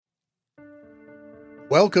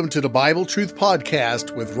Welcome to the Bible Truth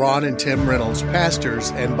Podcast with Ron and Tim Reynolds,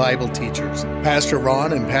 pastors and Bible teachers. Pastor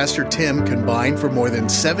Ron and Pastor Tim combined for more than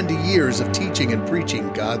 70 years of teaching and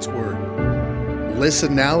preaching God's Word.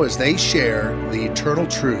 Listen now as they share the eternal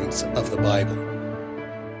truths of the Bible.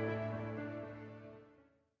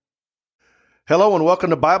 Hello and welcome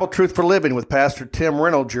to Bible Truth for Living with Pastor Tim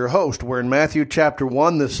Reynolds, your host. We're in Matthew chapter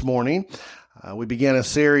 1 this morning. We began a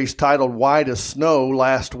series titled White as Snow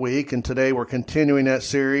last week, and today we're continuing that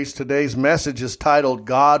series. Today's message is titled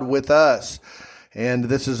God with Us, and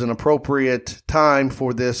this is an appropriate time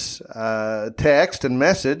for this text and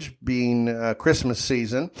message, being Christmas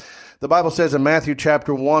season. The Bible says in Matthew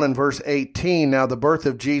chapter 1 and verse 18, "Now the birth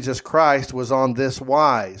of Jesus Christ was on this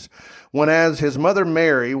wise. When as his mother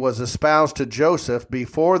Mary was espoused to Joseph,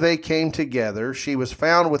 before they came together, she was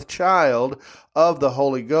found with child of the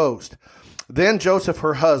Holy Ghost. Then Joseph,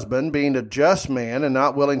 her husband, being a just man and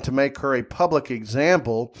not willing to make her a public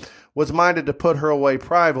example, was minded to put her away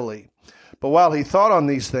privately. But while he thought on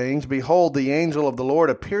these things, behold, the angel of the Lord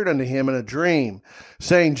appeared unto him in a dream,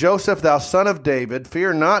 saying, Joseph, thou son of David,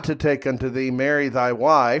 fear not to take unto thee Mary thy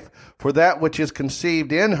wife, for that which is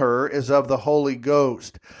conceived in her is of the Holy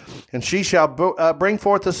Ghost. And she shall bring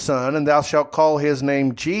forth a son, and thou shalt call his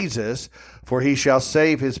name Jesus, for he shall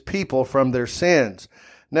save his people from their sins.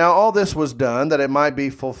 Now all this was done, that it might be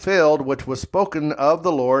fulfilled, which was spoken of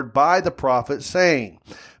the Lord by the prophet, saying,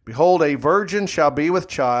 Behold, a virgin shall be with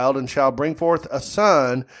child, and shall bring forth a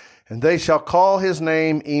son, and they shall call his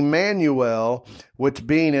name Emmanuel, which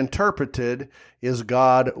being interpreted is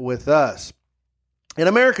God with us." In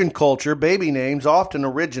American culture, baby names often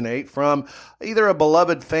originate from either a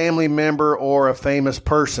beloved family member or a famous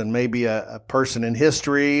person, maybe a person in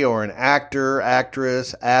history or an actor,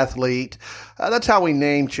 actress, athlete. That's how we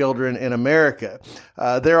name children in America.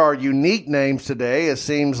 There are unique names today. It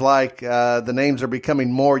seems like the names are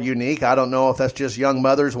becoming more unique. I don't know if that's just young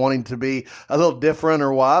mothers wanting to be a little different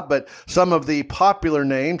or what, but some of the popular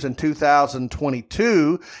names in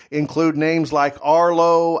 2022 include names like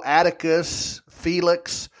Arlo, Atticus,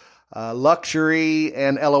 Felix, Luxury,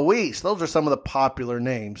 and Eloise. Those are some of the popular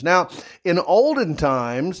names. Now, in olden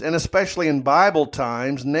times, and especially in Bible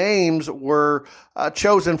times, names were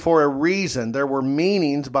chosen for a reason. There were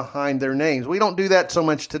meanings behind their names. We don't do that so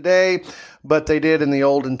much today, but they did in the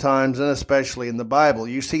olden times, and especially in the Bible.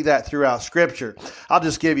 You see that throughout Scripture. I'll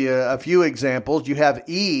just give you a few examples. You have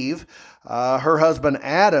Eve. Her husband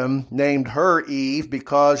Adam named her Eve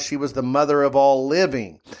because she was the mother of all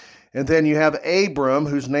living. And then you have Abram,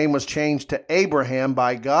 whose name was changed to Abraham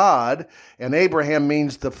by God, and Abraham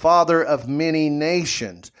means the father of many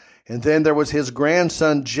nations. And then there was his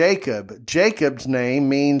grandson Jacob. Jacob's name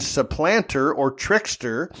means supplanter or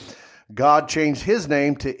trickster. God changed his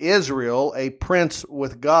name to Israel, a prince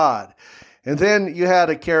with God. And then you had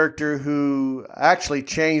a character who actually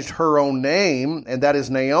changed her own name, and that is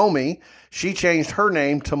Naomi. She changed her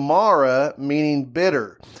name to Mara, meaning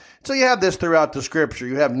bitter. So you have this throughout the Scripture.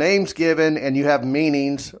 You have names given and you have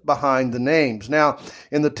meanings behind the names. Now,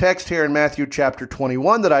 in the text here in Matthew chapter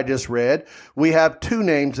 21 that I just read, we have two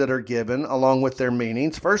names that are given along with their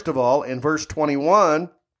meanings. First of all, in verse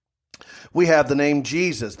 21, we have the name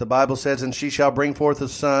Jesus. The Bible says, "And she shall bring forth a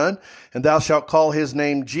son, and thou shalt call his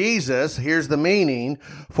name Jesus." Here's the meaning,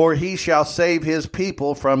 "For he shall save his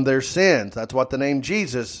people from their sins." That's what the name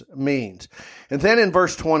Jesus means. And then in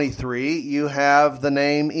verse 23, you have the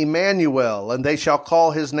name Emmanuel, "And they shall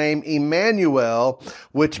call his name Emmanuel,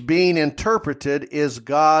 which being interpreted is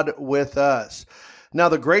God with us." Now,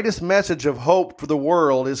 the greatest message of hope for the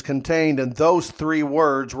world is contained in those three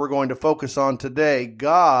words we're going to focus on today,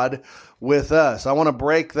 God with us. I want to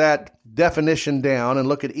break that definition down and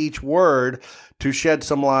look at each word to shed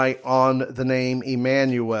some light on the name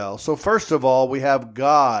Emmanuel. So first of all, we have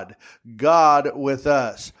God with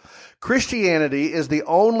us. Christianity is the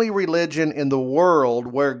only religion in the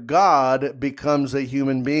world where God becomes a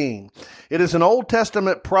human being. It is an Old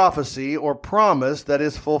Testament prophecy or promise that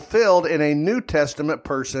is fulfilled in a New Testament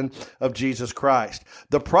person of Jesus Christ.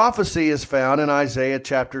 The prophecy is found in Isaiah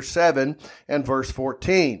chapter 7 and verse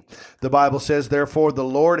 14. The Bible says, "Therefore the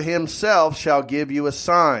Lord himself shall give you a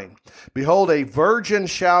sign. Behold, a virgin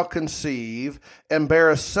shall conceive and bear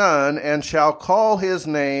a son, and shall call his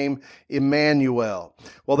name Emmanuel."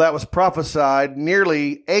 Well, that was prophesied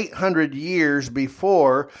nearly 800 years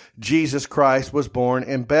before Jesus Christ was born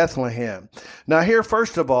in Bethlehem. Now here,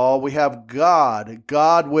 first of all, we have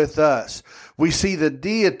God with us. We see the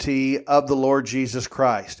deity of the Lord Jesus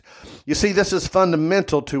Christ. You see, this is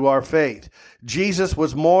fundamental to our faith. Jesus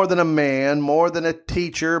was more than a man, more than a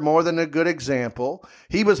teacher, more than a good example.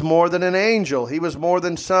 He was more than an angel. He was more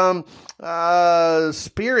than some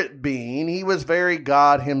spirit being. He was very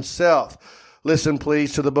God himself. Listen,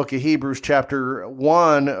 please, to the book of Hebrews chapter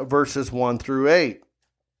 1, verses 1 through 8.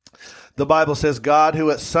 The Bible says, God,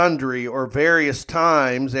 who at sundry or various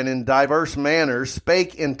times and in diverse manners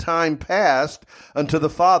spake in time past unto the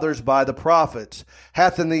fathers by the prophets,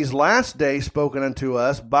 hath in these last days spoken unto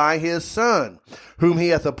us by his Son, whom he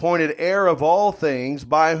hath appointed heir of all things,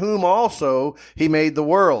 by whom also he made the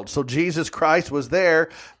world. So Jesus Christ was there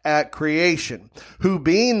at creation, who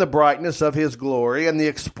being the brightness of his glory and the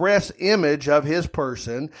express image of his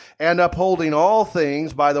person, and upholding all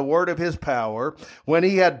things by the word of his power, when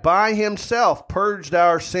he had by himself purged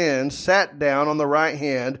our sins, sat down on the right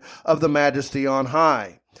hand of the majesty on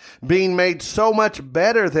high, being made so much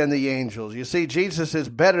better than the angels. You see, Jesus is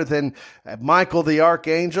better than Michael the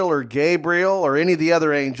archangel or Gabriel or any of the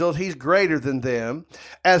other angels. He's greater than them,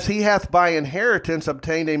 as he hath by inheritance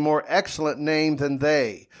obtained a more excellent name than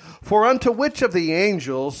they. For unto which of the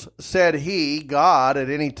angels said he, God, at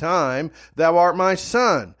any time, Thou art my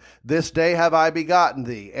Son, this day have I begotten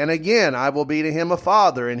thee, and again I will be to him a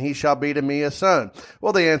father, and he shall be to me a son?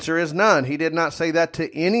 Well, the answer is none. He did not say that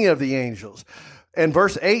to any of the angels. And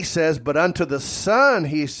verse 8 says, But unto the Son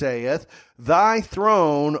he saith, Thy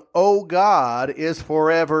throne, O God, is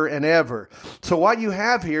forever and ever. So what you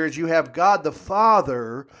have here is you have God the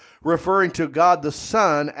Father referring to God the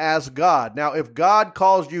Son as God. Now, if God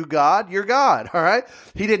calls you God, you're God, all right?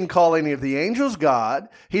 He didn't call any of the angels God.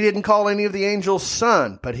 He didn't call any of the angels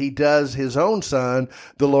Son, but he does his own Son,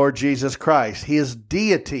 the Lord Jesus Christ, his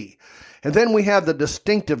deity. And then we have the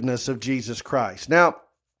distinctiveness of Jesus Christ. Now,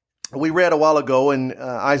 we read a while ago in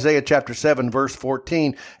Isaiah chapter 7, verse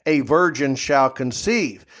 14, a virgin shall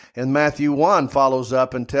conceive. And Matthew 1 follows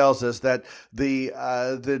up and tells us that the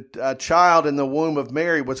child in the womb of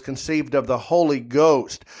Mary was conceived of the Holy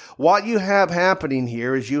Ghost. What you have happening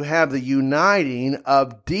here is you have the uniting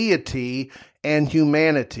of deity and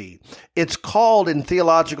humanity. It's called in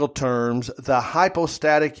theological terms the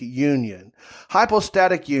hypostatic union.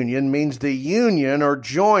 Hypostatic union means the union or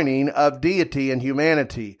joining of deity and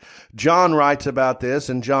humanity. John writes about this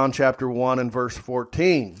in John chapter 1 and verse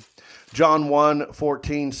 14. John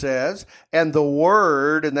 1:14 says, and the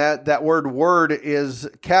Word, and that word is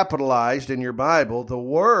capitalized in your Bible, the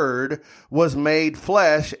Word was made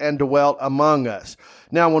flesh and dwelt among us.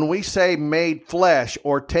 Now, when we say made flesh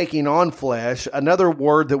or taking on flesh, another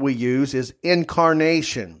word that we use is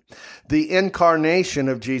incarnation. The incarnation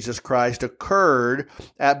of Jesus Christ occurred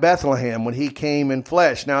at Bethlehem when he came in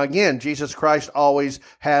flesh. Now, again, Jesus Christ always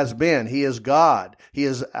has been. He is God. He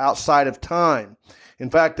is outside of time. In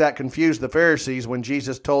fact, that confused the Pharisees when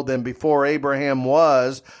Jesus told them, before Abraham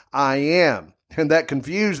was, I am. And that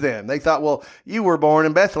confused them. They thought, well, you were born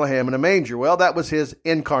in Bethlehem in a manger. Well, that was his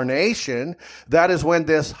incarnation. That is when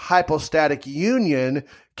this hypostatic union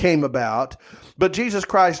came about. But Jesus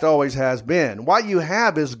Christ always has been. What you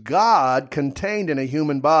have is God contained in a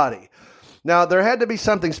human body. Now, there had to be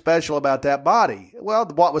something special about that body. Well,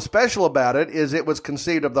 what was special about it is it was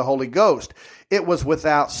conceived of the Holy Ghost. It was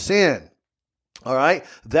without sin. All right.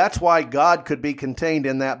 That's why God could be contained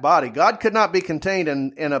in that body. God could not be contained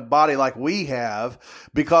in a body like we have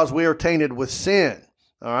because we are tainted with sin.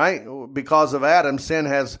 All right. Because of Adam, sin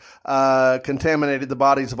has contaminated the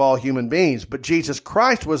bodies of all human beings. But Jesus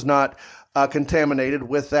Christ was not contaminated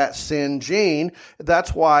with that sin gene.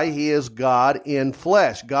 That's why he is God in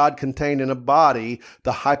flesh, God contained in a body,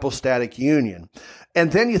 the hypostatic union. And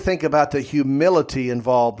then you think about the humility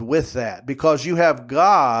involved with that, because you have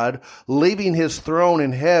God leaving his throne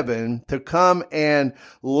in heaven to come and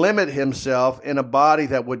limit himself in a body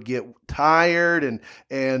that would get tired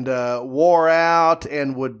and wore out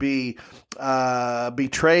and would be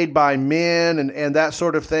betrayed by men and that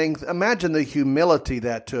sort of thing. Imagine the humility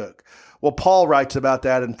that took. Well, Paul writes about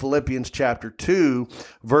that in Philippians chapter 2,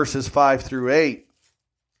 verses 5 through 8.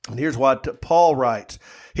 And here's what Paul writes.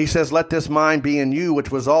 He says, let this mind be in you,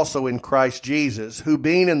 which was also in Christ Jesus, who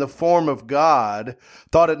being in the form of God,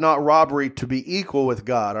 thought it not robbery to be equal with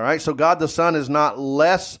God. All right. So God the Son is not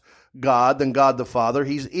less God than God the Father.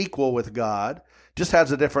 He's equal with God, just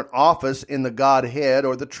has a different office in the Godhead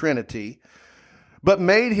or the Trinity. but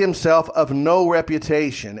made himself of no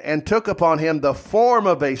reputation, and took upon him the form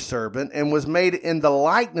of a servant, and was made in the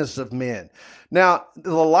likeness of men. Now,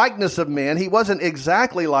 the likeness of men, he wasn't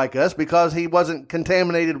exactly like us because he wasn't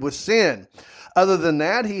contaminated with sin. Other than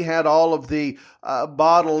that, he had all of the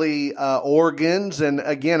bodily organs, and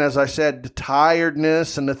again, as I said,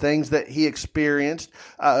 tiredness and the things that he experienced,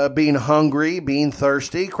 being hungry, being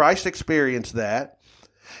thirsty. Christ experienced that.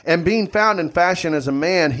 And being found in fashion as a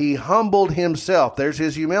man, he humbled himself. There's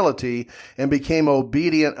his humility, and became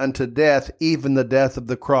obedient unto death, even the death of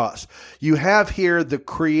the cross. You have here the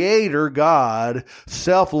Creator God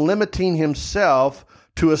self-limiting himself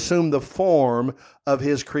to assume the form of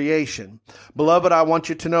his creation. Beloved, I want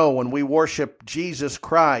you to know when we worship Jesus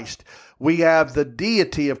Christ, we have the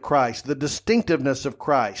deity of Christ, the distinctiveness of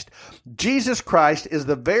Christ. Jesus Christ is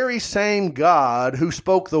the very same God who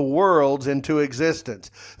spoke the worlds into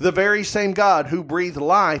existence, the very same God who breathed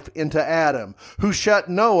life into Adam, who shut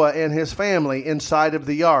Noah and his family inside of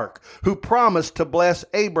the ark, who promised to bless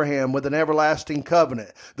Abraham with an everlasting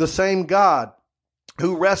covenant, the same God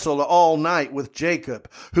who wrestled all night with Jacob,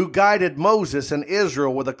 who guided Moses and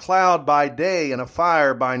Israel with a cloud by day and a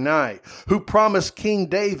fire by night, who promised King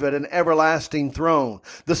David an everlasting throne,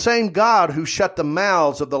 the same God who shut the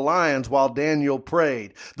mouths of the lions while Daniel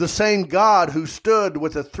prayed, the same God who stood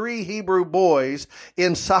with the 3 Hebrew boys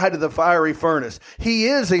inside of the fiery furnace. He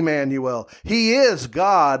is Emmanuel. He is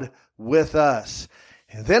God with us.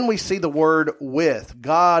 And then we see the word with,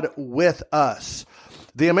 God with us.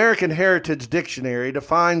 The American Heritage Dictionary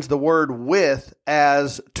defines the word with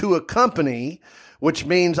as to accompany, which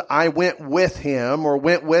means I went with him or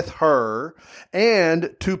went with her,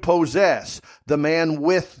 and to possess, the man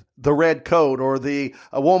with the red coat or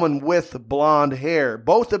a woman with blonde hair.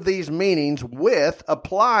 Both of these meanings with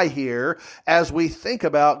apply here as we think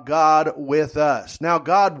about God with us. Now,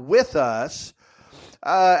 God with us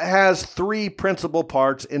has 3 principal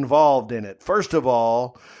parts involved in it. First of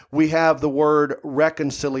all, we have the word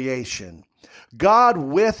reconciliation. God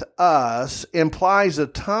with us implies a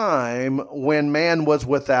time when man was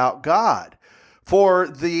without God. For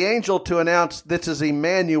the angel to announce this is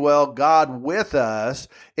Emmanuel, God with us,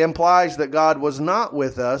 implies that God was not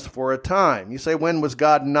with us for a time. You say, when was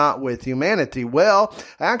God not with humanity? Well,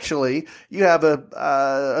 actually, you have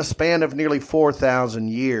a span of nearly 4,000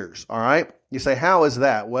 years, all right? You say, how is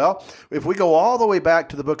that? Well, if we go all the way back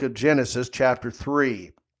to the book of Genesis, chapter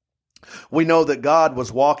 3, we know that God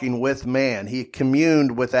was walking with man. He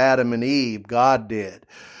communed with Adam and Eve. God did.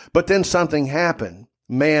 But then something happened.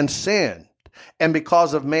 Man sinned. And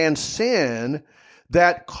because of man's sin,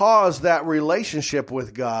 that caused that relationship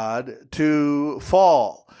with God to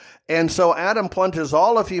fall. And so Adam plunges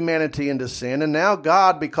all of humanity into sin. And now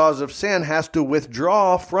God, because of sin, has to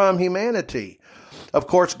withdraw from humanity. Of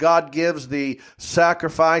course, God gives the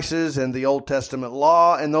sacrifices and the Old Testament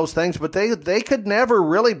law and those things, but they could never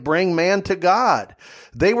really bring man to God.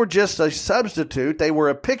 They were just a substitute. They were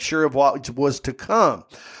a picture of what was to come.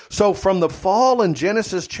 So from the fall in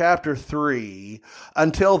Genesis chapter 3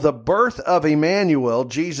 until the birth of Emmanuel,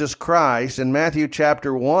 Jesus Christ, in Matthew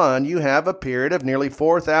chapter 1, you have a period of nearly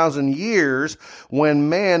 4,000 years when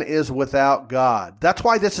man is without God. That's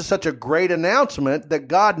why this is such a great announcement that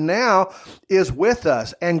God now is with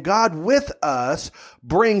us, and God with us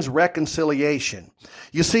brings reconciliation.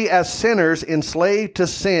 You see, as sinners enslaved to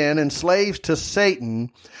sin, enslaved to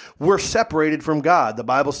Satan, we're separated from God. The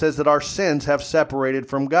Bible says that our sins have separated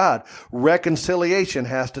from God. Reconciliation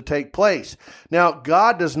has to take place. Now,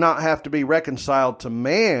 God does not have to be reconciled to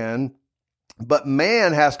man, but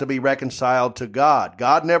man has to be reconciled to God.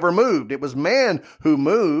 God never moved. It was man who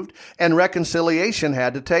moved, and reconciliation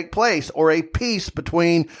had to take place, or a peace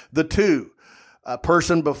between the two. A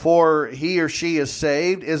person before he or she is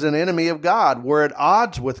saved is an enemy of God. We're at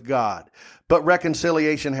odds with God. But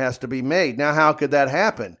reconciliation has to be made. Now, how could that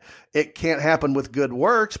happen? It can't happen with good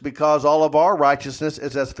works because all of our righteousness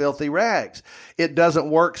is as filthy rags. It doesn't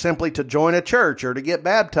work simply to join a church or to get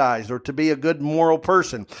baptized or to be a good moral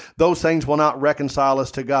person. Those things will not reconcile us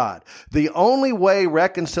to God. The only way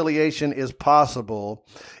reconciliation is possible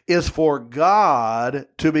is for God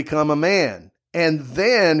to become a man. And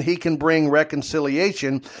then he can bring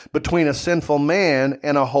reconciliation between a sinful man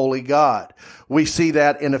and a holy God. We see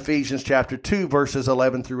that in Ephesians chapter 2, verses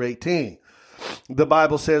 11 through 18. The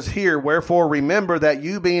Bible says here, wherefore remember that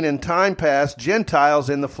you being in time past Gentiles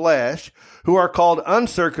in the flesh, who are called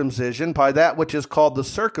uncircumcision by that which is called the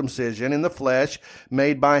circumcision in the flesh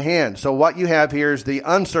made by hand. So what you have here is the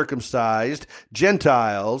uncircumcised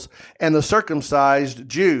Gentiles and the circumcised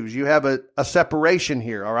Jews. You have a separation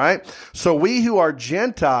here, all right? So we who are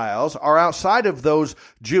Gentiles are outside of those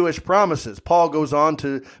Jewish promises. Paul goes on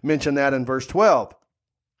to mention that in verse 12.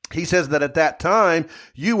 He says that at that time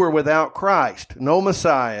you were without Christ, no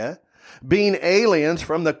Messiah, being aliens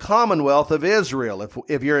from the commonwealth of Israel.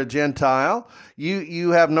 If you're a Gentile,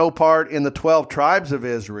 you have no part in the 12 tribes of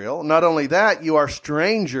Israel. Not only that, you are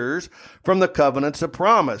strangers from the covenants of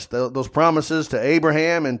promise. Those promises to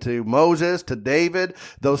Abraham and to Moses, to David,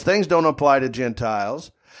 those things don't apply to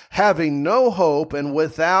Gentiles. Having no hope and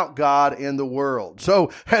without God in the world.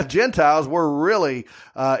 So Gentiles were really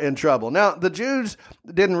in trouble. Now, the Jews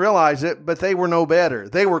didn't realize it, but they were no better.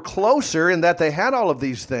 They were closer in that they had all of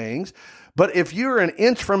these things. But if you're an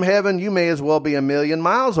inch from heaven, you may as well be a million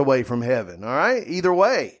miles away from heaven. All right? Either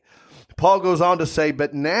way. Paul goes on to say,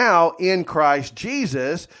 but now in Christ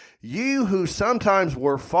Jesus, you who sometimes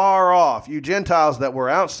were far off, you Gentiles that were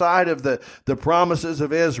outside of the promises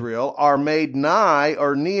of Israel, are made nigh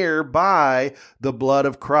or near by the blood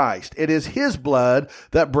of Christ. It is his blood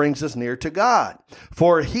that brings us near to God.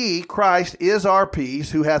 For he, Christ, is our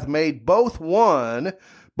peace, who hath made both one,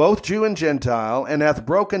 both Jew and Gentile, and hath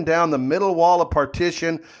broken down the middle wall of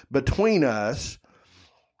partition between us,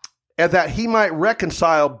 and that he might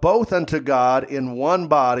reconcile both unto God in one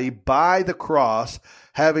body by the cross,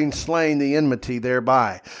 having slain the enmity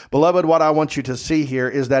thereby. Beloved, what I want you to see here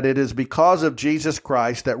is that it is because of Jesus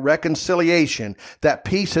Christ that reconciliation, that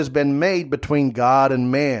peace has been made between God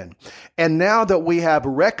and man. And now that we have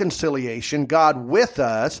reconciliation, God with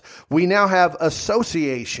us, we now have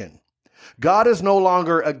association. God is no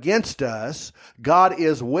longer against us. God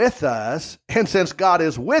is with us. And since God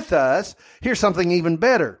is with us, here's something even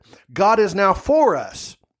better. God is now for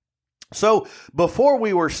us. So before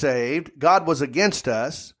we were saved, God was against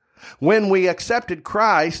us. When we accepted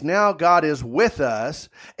Christ, now God is with us.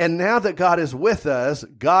 And now that God is with us,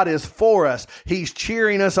 God is for us. He's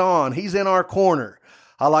cheering us on. He's in our corner.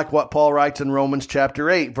 I like what Paul writes in Romans chapter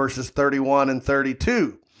 8, verses 31 and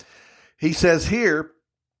 32. He says here,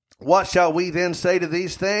 what shall we then say to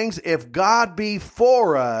these things? If God be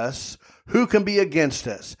for us, who can be against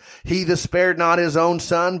us? He that spared not his own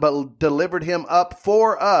son, but delivered him up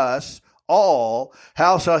for us all,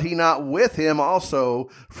 how shall he not with him also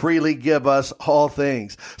freely give us all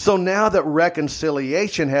things? So now that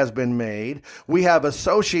reconciliation has been made, we have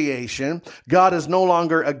association. God is no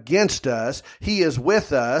longer against us. He is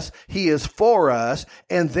with us. He is for us.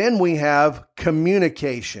 And then we have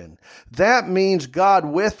communication. That means God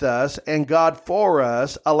with us and God for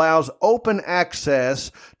us allows open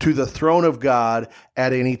access to the throne of God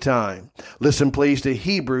at any time. Listen please to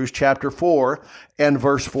Hebrews chapter 4 and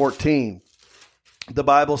verse 14. The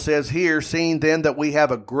Bible says here, seeing then that we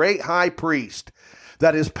have a great high priest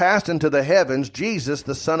that is passed into the heavens, Jesus,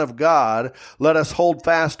 the Son of God, let us hold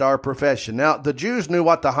fast our profession. Now, the Jews knew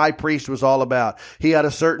what the high priest was all about. He had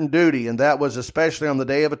a certain duty, and that was especially on the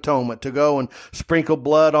Day of Atonement, to go and sprinkle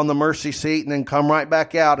blood on the mercy seat and then come right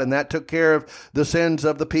back out, and that took care of the sins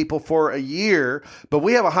of the people for a year. But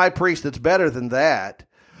we have a high priest that's better than that.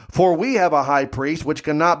 For we have a high priest which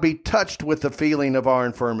cannot be touched with the feeling of our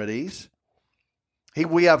infirmities.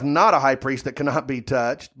 We have not a high priest that cannot be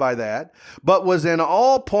touched by that, but was in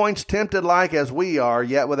all points tempted like as we are,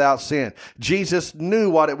 yet without sin. Jesus knew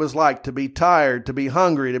what it was like to be tired, to be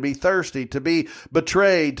hungry, to be thirsty, to be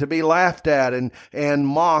betrayed, to be laughed at and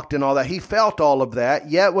mocked and all that. He felt all of that,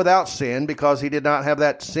 yet without sin, because he did not have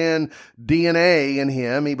that sin DNA in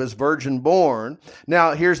him. He was virgin born.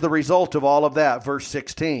 Now, here's the result of all of that. Verse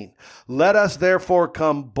 16. Let us therefore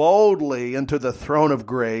come boldly into the throne of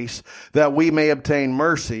grace, that we may obtain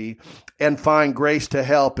mercy and find grace to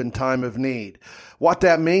help in time of need. What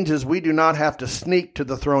that means is we do not have to sneak to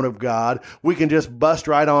the throne of God. We can just bust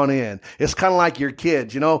right on in. It's kind of like your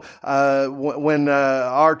kids. When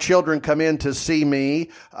our children come in to see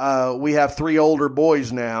me, we have 3 older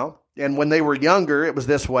boys now. And when they were younger, it was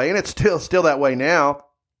this way, and it's still that way now.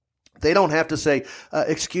 They don't have to say,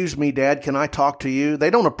 excuse me, Dad, can I talk to you? They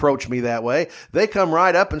don't approach me that way. They come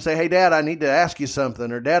right up and say, hey, Dad, I need to ask you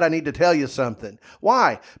something, or Dad, I need to tell you something.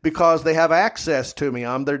 Why? Because they have access to me.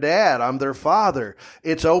 I'm their dad. I'm their father.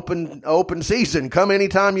 It's open season. Come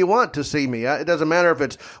anytime you want to see me. It doesn't matter if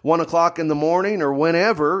it's 1:00 in the morning or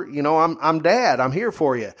whenever. I'm Dad. I'm here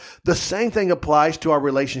for you. The same thing applies to our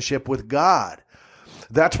relationship with God.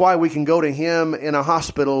 That's why we can go to him in a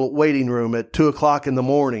hospital waiting room at 2:00 in the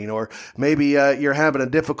morning, or maybe you're having a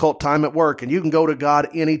difficult time at work, and you can go to God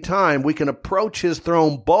anytime. We can approach his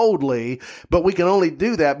throne boldly, but we can only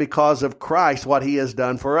do that because of Christ, what he has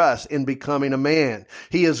done for us in becoming a man.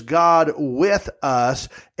 He is God with us,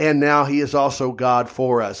 and now he is also God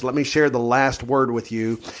for us. Let me share the last word with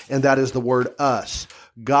you, and that is the word us.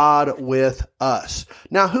 God with us.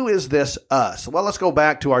 Now, who is this us? Well, let's go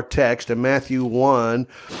back to our text in Matthew 1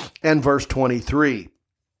 and verse 23.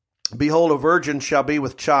 Behold, a virgin shall be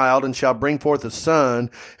with child and shall bring forth a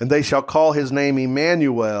son, and they shall call his name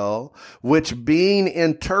Emmanuel, which being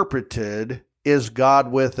interpreted is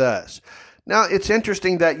God with us. Now, it's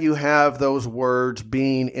interesting that you have those words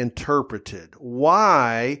being interpreted.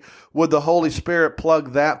 Why would the Holy Spirit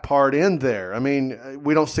plug that part in there? I mean,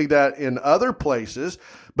 we don't see that in other places,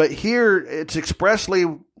 but here it's expressly,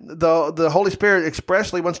 the Holy Spirit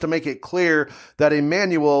expressly wants to make it clear that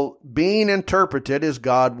Emmanuel being interpreted is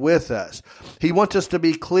God with us. He wants us to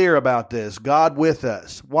be clear about this, God with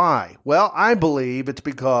us. Why? Well, I believe it's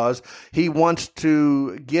because he wants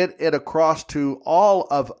to get it across to all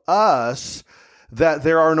of us that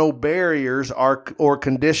there are no barriers or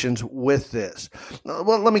conditions with this.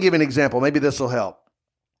 Well, let me give you an example. Maybe this will help.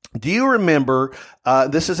 Do you remember,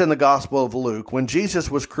 this is in the Gospel of Luke, when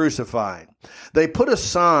Jesus was crucified, they put a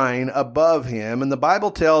sign above him, and the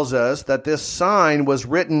Bible tells us that this sign was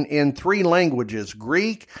written in 3 languages,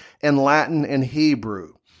 Greek and Latin and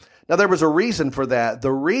Hebrew. Now, there was a reason for that.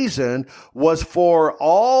 The reason was for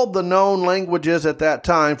all the known languages at that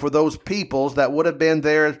time, for those peoples that would have been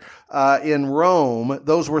there in Rome.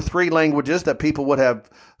 Those were 3 languages that people would have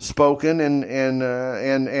spoken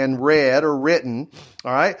and read or written.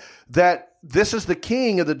 All right, that this is the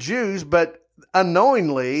King of the Jews, but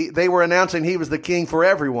unknowingly, they were announcing he was the king for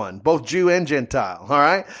everyone, both Jew and Gentile, all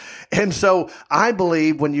right? And so I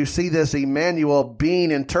believe when you see this Emmanuel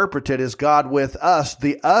being interpreted as God with us,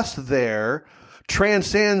 the us there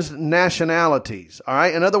transcends nationalities, all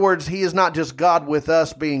right? In other words, he is not just God with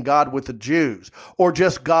us being God with the Jews or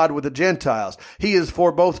just God with the Gentiles. He is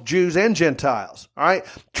for both Jews and Gentiles, all right?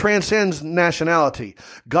 Transcends nationality.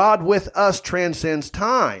 God with us transcends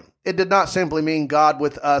time. It did not simply mean God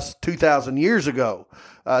with us 2,000 years ago,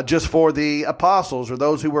 just for the apostles or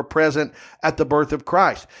those who were present at the birth of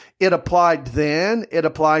Christ. It applied then, it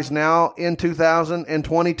applies now in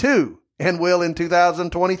 2022 and will in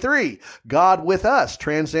 2023. God with us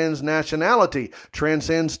transcends nationality,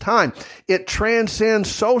 transcends time. It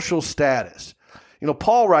transcends social status. You know,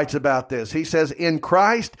 Paul writes about this. He says, in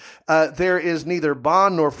Christ, there is neither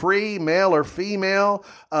bond nor free, male or female.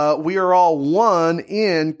 We are all one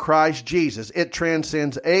in Christ Jesus. It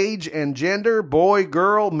transcends age and gender, boy,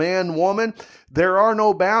 girl, man, woman. There are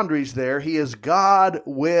no boundaries there. He is God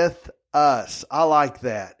with us. I like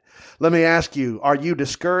that. Let me ask you, are you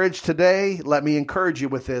discouraged today? Let me encourage you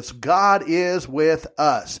with this. God is with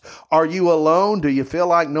us. Are you alone? Do you feel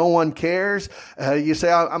like no one cares? You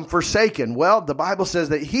say, I'm forsaken. Well, the Bible says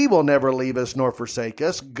that he will never leave us nor forsake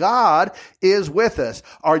us. God is with us.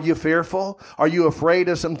 Are you fearful? Are you afraid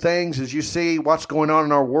of some things as you see what's going on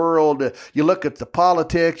in our world? You look at the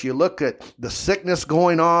politics, you look at the sickness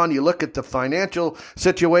going on, you look at the financial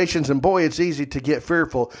situations, and boy, it's easy to get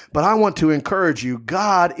fearful. But I want to encourage you,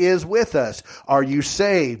 God is with us. Are you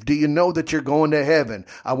saved? Do you know that you're going to heaven?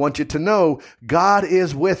 I want you to know God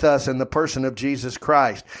is with us in the person of Jesus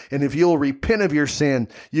Christ. And if you'll repent of your sin,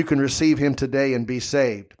 you can receive him today and be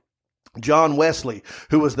saved. John Wesley,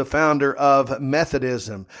 who was the founder of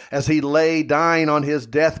Methodism, as he lay dying on his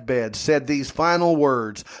deathbed, said these final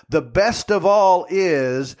words, "The best of all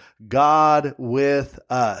is God with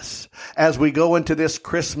us." As we go into this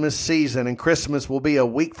Christmas season, and Christmas will be a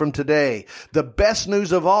week from today, the best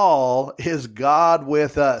news of all is God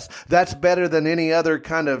with us. That's better than any other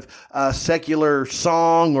kind of secular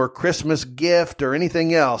song or Christmas gift or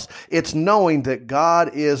anything else. It's knowing that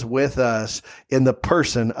God is with us in the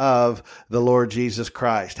person of the Lord Jesus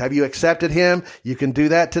Christ. Have you accepted him? You can do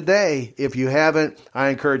that today. If you haven't, I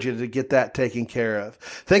encourage you to get that taken care of.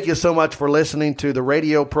 Thank you so much for listening to the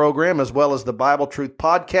radio program as well as the Bible Truth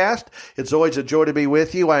podcast. It's always a joy to be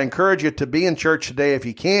with you. I encourage you to be in church today if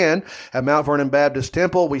you can. At Mount Vernon Baptist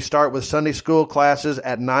Temple, we start with Sunday school classes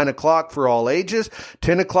at 9 o'clock for all ages.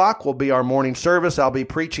 10 o'clock will be our morning service. I'll be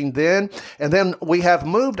preaching then. And then we have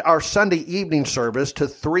moved our Sunday evening service to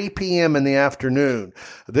 3 p.m. in the afternoon.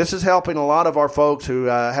 This is helping a lot of our folks who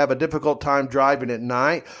have a difficult time driving at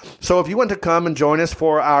night. So if you want to come and join us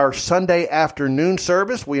for our Sunday afternoon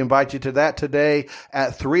service, we invite you to that today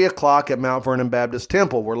at 3 o'clock at Mount Vernon Baptist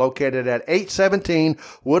Temple. We're located at 817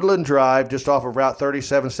 Woodland Drive, just off of Route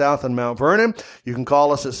 37 South in Mount Vernon. You can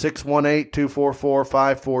call us at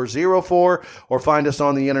 618-244-5404 or find us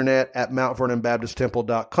on the internet at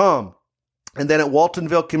mountvernonbaptisttemple.com. And then at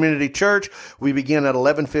Waltonville Community Church, we begin at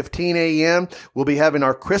 11:15 a.m. We'll be having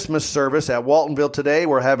our Christmas service at Waltonville today.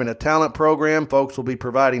 We're having a talent program. Folks will be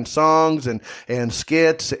providing songs and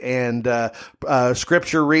skits and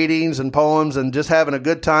scripture readings and poems and just having a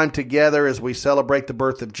good time together as we celebrate the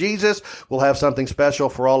birth of Jesus. We'll have something special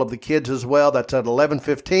for all of the kids as well. That's at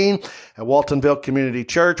 11:15 at Waltonville Community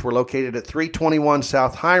Church. We're located at 321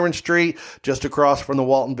 South Hiron Street, just across from the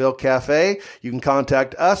Waltonville Cafe. You can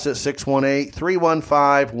contact us at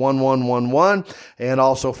 618-315-1111 and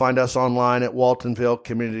also find us online at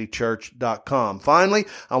waltonvillecommunitychurch.com. Finally,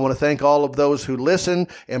 I want to thank all of those who listen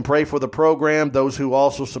and pray for the program, those who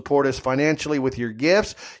also support us financially with your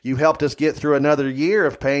gifts. You helped us get through another year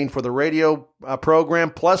of paying for the radio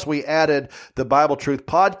program. Plus, we added the Bible Truth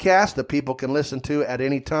podcast that people can listen to at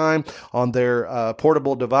any time on their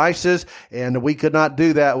portable devices. And we could not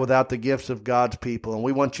do that without the gifts of God's people. And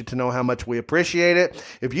we want you to know how much we appreciate it.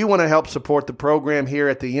 If you want to help support the program here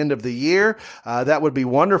at the end of the year, that would be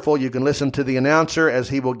wonderful. You can listen to the announcer as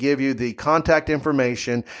he will give you the contact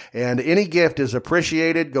information. And any gift is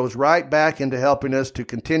appreciated, goes right back into helping us to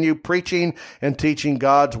continue preaching and teaching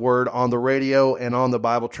God's Word on the radio and on the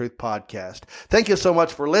Bible Truth podcast. Thank you so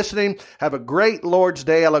much for listening. Have a great Lord's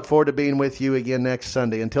Day. I look forward to being with you again next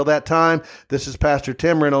Sunday. Until that time, this is Pastor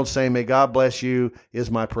Tim Reynolds saying, may God bless you,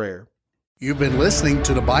 is my prayer. You've been listening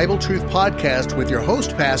to the Bible Truth Podcast with your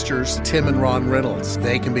host pastors, Tim and Ron Reynolds.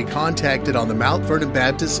 They can be contacted on the Mount Vernon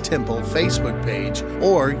Baptist Temple Facebook page,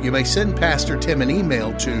 or you may send Pastor Tim an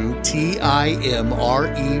email to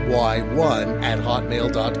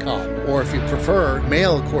timrey1@hotmail.com. Or if you prefer,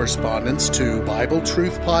 mail correspondence to Bible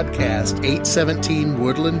Truth Podcast, 817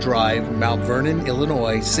 Woodland Drive, Mount Vernon,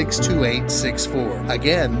 Illinois, 62864.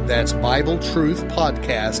 Again, that's Bible Truth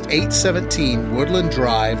Podcast, 817 Woodland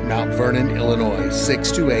Drive, Mount Vernon, Illinois,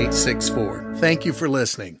 62864. Thank you for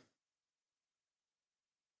listening.